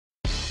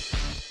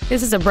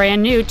This is a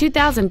brand new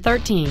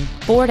 2013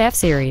 Ford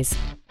F-Series.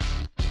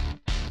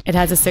 It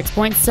has a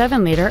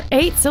 6.7-liter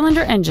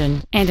 8-cylinder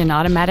engine and an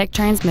automatic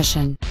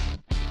transmission.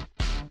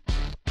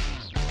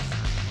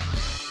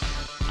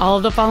 All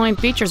of the following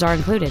features are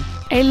included: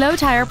 a low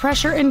tire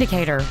pressure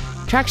indicator,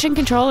 traction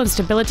control and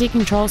stability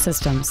control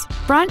systems,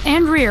 front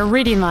and rear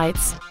reading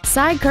lights,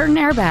 side curtain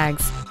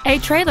airbags, a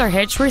trailer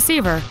hitch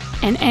receiver,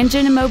 an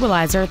engine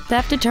immobilizer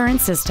theft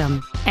deterrent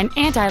system, an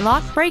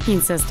anti-lock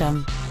braking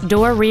system,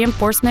 door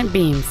reinforcement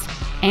beams,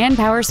 and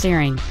power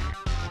steering.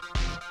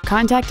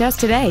 Contact us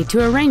today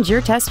to arrange your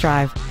test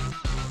drive.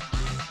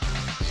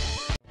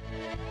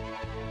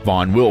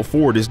 Von Will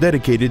Ford is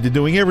dedicated to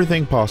doing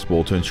everything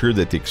possible to ensure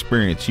that the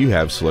experience you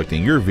have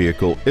selecting your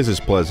vehicle is as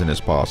pleasant as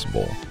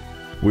possible.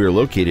 We are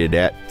located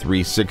at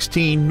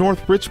 316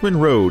 North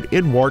Richmond Road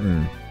in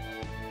Wharton.